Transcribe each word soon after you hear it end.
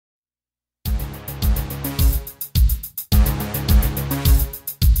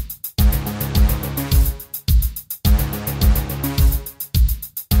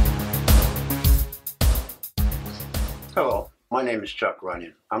name is Chuck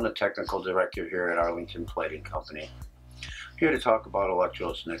Runyan. I'm the Technical Director here at Arlington Plating Company. Here to talk about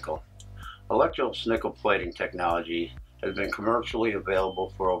Electroless Nickel. Electroless Nickel plating technology has been commercially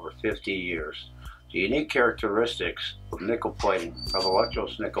available for over 50 years. The unique characteristics of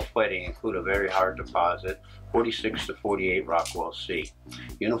Electroless Nickel plating include a very hard deposit, 46 to 48 Rockwell C,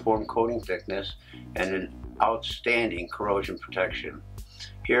 uniform coating thickness, and an outstanding corrosion protection.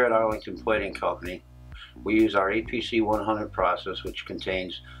 Here at Arlington Plating Company, we use our APC 100 process, which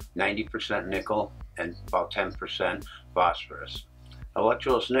contains 90% nickel and about 10% phosphorus.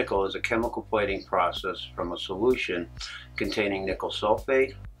 Electroless Nickel is a chemical plating process from a solution containing nickel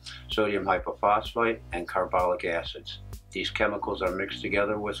sulfate, sodium hypophosphite, and carbolic acids. These chemicals are mixed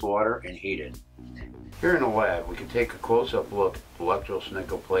together with water and heated. Here in the lab, we can take a close-up look at the Electroless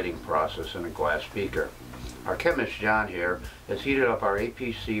Nickel plating process in a glass beaker. Our chemist John here has heated up our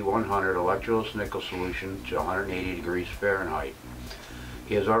APC 100 Electroless Nickel solution to 180 degrees Fahrenheit.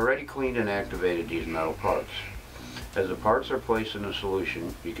 He has already cleaned and activated these metal parts. As the parts are placed in the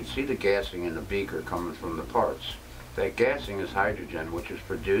solution, you can see the gassing in the beaker coming from the parts. That gassing is hydrogen, which is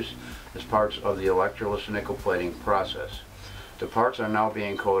produced as parts of the Electroless Nickel plating process. The parts are now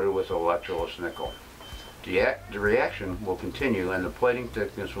being coated with Electroless Nickel. The reaction will continue and the plating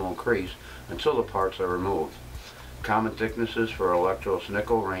thickness will increase until the parts are removed. Common thicknesses for Electroless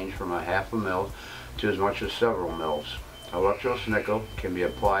Nickel range from a half a mil to as much as several mils. Electroless Nickel can be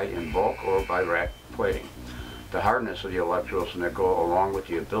applied in bulk or by rack plating. The hardness of the Electroless Nickel, along with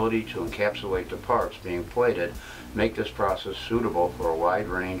the ability to encapsulate the parts being plated, make this process suitable for a wide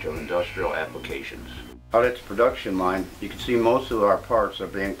range of industrial applications. Out at the production line, you can see most of our parts are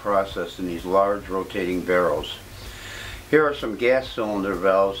being processed in these large rotating barrels. Here are some gas cylinder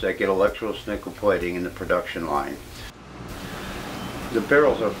valves that get Electroless Nickel plating in the production line. The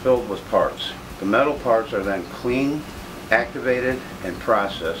barrels are filled with parts. The metal parts are then cleaned, activated, and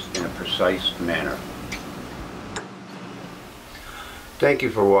processed in a precise manner. Thank you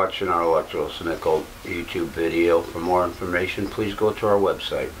for watching our Electroless Nickel YouTube video. For more information, please go to our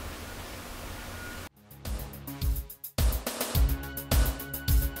website.